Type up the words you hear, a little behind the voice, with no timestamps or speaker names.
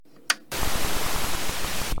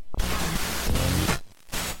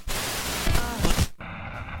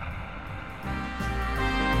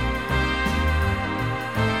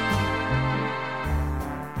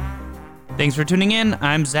Thanks for tuning in.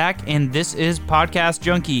 I'm Zach, and this is Podcast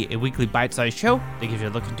Junkie, a weekly bite-sized show that gives you a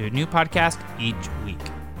look into a new podcast each week.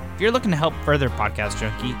 If you're looking to help further Podcast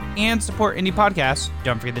Junkie and support indie podcasts,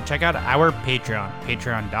 don't forget to check out our Patreon,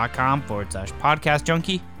 patreon.com/Podcast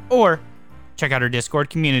Junkie, or check out our Discord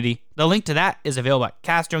community. The link to that is available at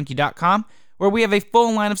castjunkie.com, where we have a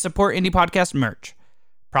full line of support indie podcast merch.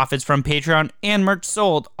 Profits from Patreon and merch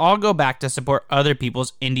sold all go back to support other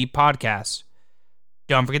people's indie podcasts.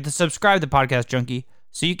 Don't forget to subscribe to Podcast Junkie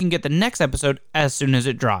so you can get the next episode as soon as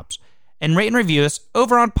it drops. And rate and review us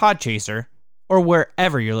over on Podchaser or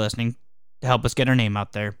wherever you're listening to help us get our name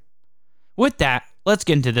out there. With that, let's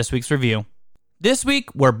get into this week's review. This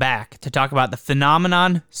week, we're back to talk about The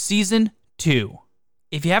Phenomenon Season 2.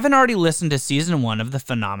 If you haven't already listened to Season 1 of The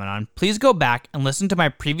Phenomenon, please go back and listen to my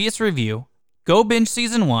previous review. Go binge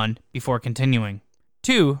Season 1 before continuing.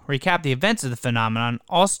 To recap the events of The Phenomenon,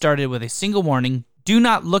 all started with a single warning: do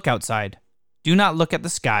not look outside. Do not look at the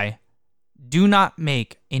sky. Do not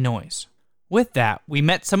make a noise. With that, we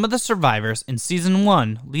met some of the survivors in Season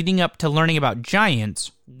 1, leading up to learning about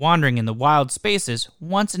giants wandering in the wild spaces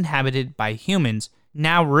once inhabited by humans,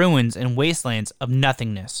 now ruins and wastelands of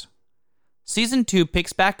nothingness. Season 2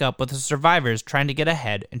 picks back up with the survivors trying to get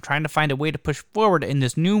ahead and trying to find a way to push forward in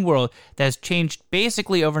this new world that has changed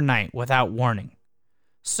basically overnight without warning.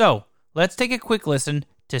 So, let's take a quick listen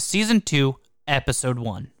to Season 2, Episode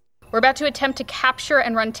 1. We're about to attempt to capture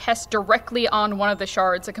and run tests directly on one of the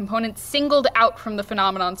shards, a component singled out from the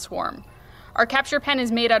Phenomenon swarm. Our capture pen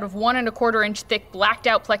is made out of 1 1/4 inch thick blacked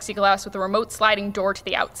out plexiglass with a remote sliding door to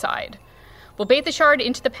the outside. We'll bait the shard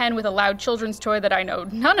into the pen with a loud children's toy that I know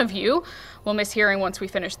none of you will miss hearing once we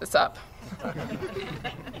finish this up.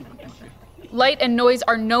 Light and noise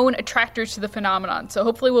are known attractors to the Phenomenon, so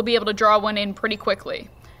hopefully we'll be able to draw one in pretty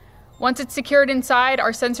quickly. Once it's secured inside,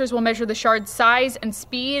 our sensors will measure the shard's size and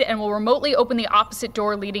speed and will remotely open the opposite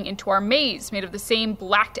door leading into our maze, made of the same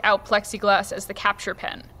blacked-out plexiglass as the capture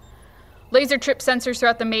pen. Laser trip sensors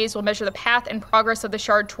throughout the maze will measure the path and progress of the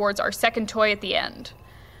shard towards our second toy at the end.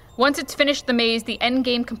 Once it's finished the maze, the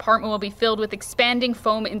endgame compartment will be filled with expanding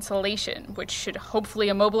foam insulation, which should hopefully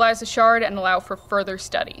immobilize the shard and allow for further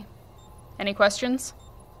study. Any questions?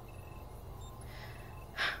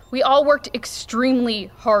 We all worked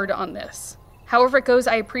extremely hard on this. However it goes,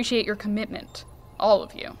 I appreciate your commitment. All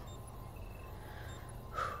of you.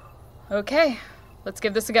 Okay, let's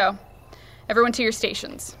give this a go. Everyone to your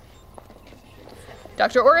stations.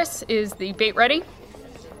 Dr. Orris, is the bait ready?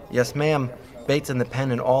 Yes, ma'am. Bait's in the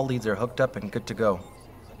pen and all leads are hooked up and good to go.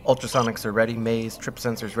 Ultrasonics are ready, maze, trip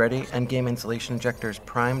sensors ready, endgame insulation injectors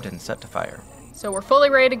primed and set to fire. So we're fully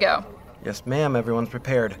ready to go. Yes, ma'am. Everyone's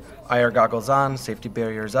prepared. IR goggles on, safety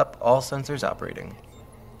barriers up, all sensors operating.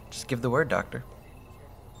 Just give the word, Doctor.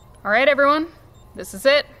 All right, everyone. This is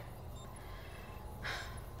it.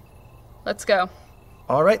 Let's go.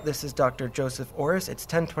 All right, this is Dr. Joseph Orris. It's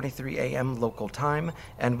 10:23 a.m. local time,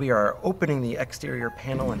 and we are opening the exterior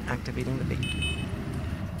panel and activating the bait.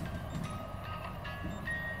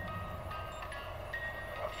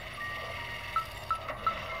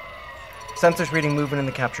 Sensors reading movement in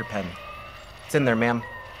the capture pen. It's in there, ma'am.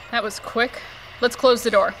 That was quick. Let's close the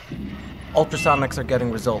door. Ultrasonics are getting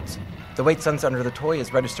results. The weight sensor under the toy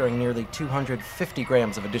is registering nearly 250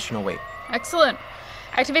 grams of additional weight. Excellent.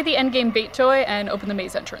 Activate the endgame bait toy and open the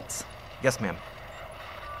maze entrance. Yes, ma'am.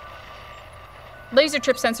 Laser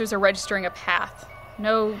trip sensors are registering a path.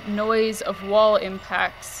 No noise of wall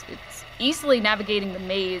impacts. It's easily navigating the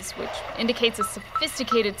maze, which indicates a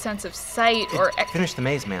sophisticated sense of sight or... Finish the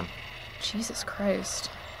maze, ma'am. Jesus Christ.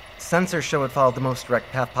 Sensors show it followed the most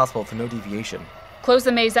direct path possible for no deviation. Close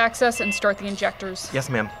the maze access and start the injectors. Yes,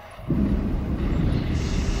 ma'am.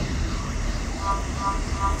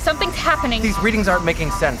 Something's happening. These readings aren't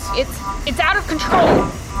making sense. It's out of control.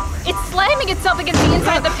 It's slamming itself against the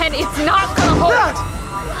inside of the pen. It's not gonna hold.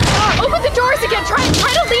 Open the doors again. Try to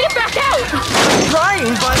lead it back out. I'm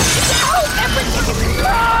trying, but...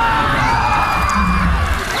 Out!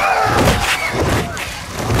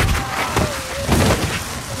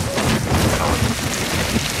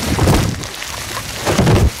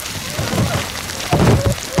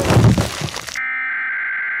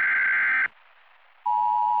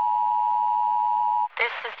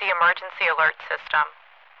 Emergency alert system.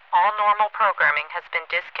 All normal programming has been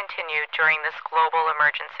discontinued during this global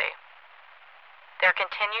emergency. There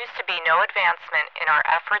continues to be no advancement in our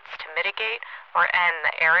efforts to mitigate or end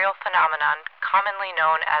the aerial phenomenon commonly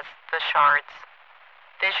known as the shards.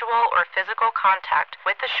 Visual or physical contact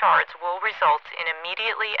with the shards will result in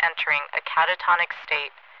immediately entering a catatonic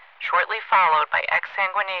state, shortly followed by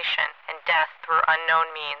exsanguination and death through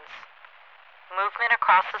unknown means. movement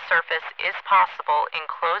across the surface is possible in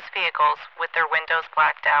closed vehicles with their windows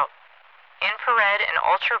blacked out. Infrared and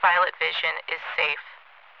ultraviolet vision is safe.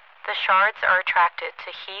 The shards are attracted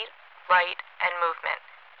to heat, light, and movement,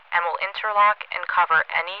 and will interlock and cover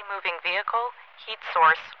any moving vehicle, heat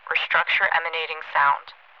source, or structure emanating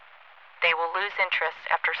sound. They will lose interest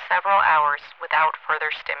after several hours without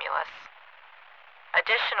further stimulus.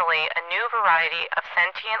 Additionally, a new variety of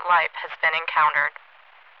sentient life has been encountered.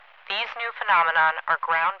 These new phenomenon are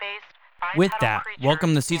ground-based. With that,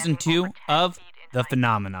 welcome to Season 2 of The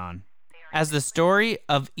Phenomenon. As the story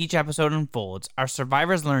of each episode unfolds, our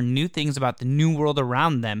survivors learn new things about the new world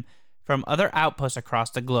around them from other outposts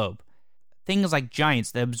across the globe. Things like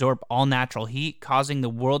giants that absorb all natural heat, causing the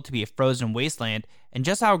world to be a frozen wasteland, and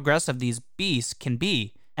just how aggressive these beasts can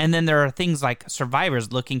be. And then there are things like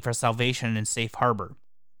survivors looking for salvation in safe harbor.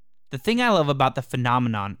 The thing I love about The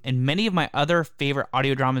Phenomenon and many of my other favorite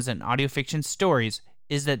audio dramas and audio fiction stories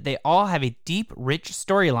is that they all have a deep, rich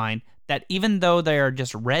storyline that, even though they are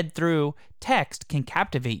just read through text, can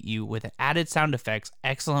captivate you with added sound effects,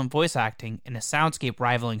 excellent voice acting, and a soundscape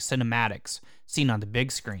rivaling cinematics seen on the big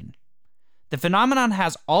screen. The Phenomenon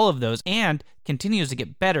has all of those and continues to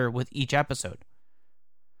get better with each episode.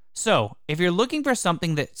 So, if you're looking for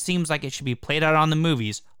something that seems like it should be played out on the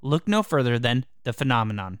movies, look no further than The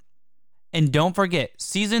Phenomenon. And don't forget,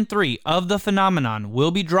 Season 3 of The Phenomenon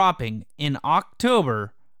will be dropping in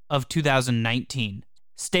October of 2019.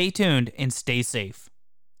 Stay tuned and stay safe.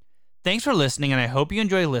 Thanks for listening, and I hope you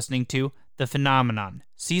enjoy listening to The Phenomenon,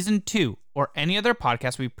 Season 2, or any other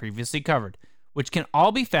podcast we previously covered, which can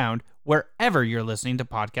all be found wherever you're listening to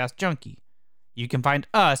Podcast Junkie. You can find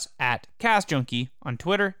us at Cast Junkie on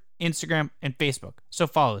Twitter, Instagram, and Facebook, so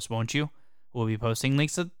follow us, won't you? We'll be posting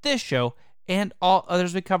links to this show and all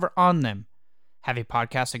others we cover on them. Have a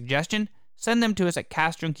podcast suggestion? Send them to us at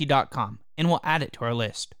castjunkie.com, and we'll add it to our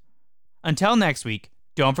list. Until next week,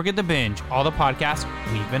 don't forget to binge all the podcasts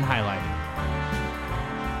we've been highlighting.